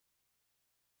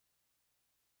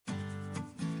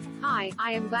Hi,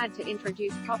 I am glad to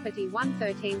introduce property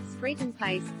 113 Streeton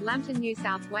Place, Lambton, New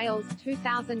South Wales,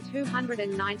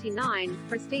 2299,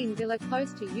 Pristine Villa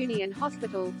close to Union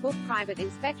Hospital, book private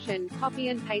inspection, copy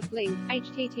and paste link,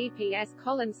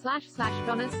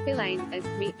 https://Donna/Spillane, as,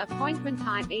 me, appointment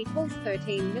time equals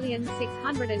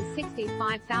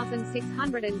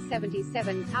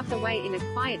 13,665,677, tucked away in a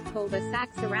quiet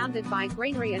cul-de-sac surrounded by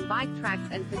greenery and bike tracks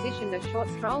and positioned a short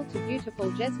stroll to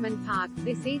beautiful Jesmond Park.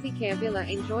 This easy-care villa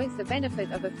enjoys the benefit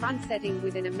of a front setting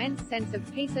with an immense sense of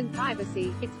peace and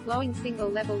privacy. Its flowing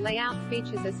single-level layout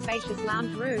features a spacious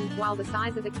lounge room, while the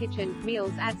size of the kitchen,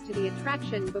 meals adds to the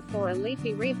attraction before a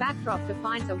leafy rear backdrop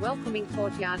defines a welcoming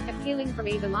courtyard, appealing from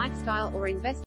either lifestyle or investment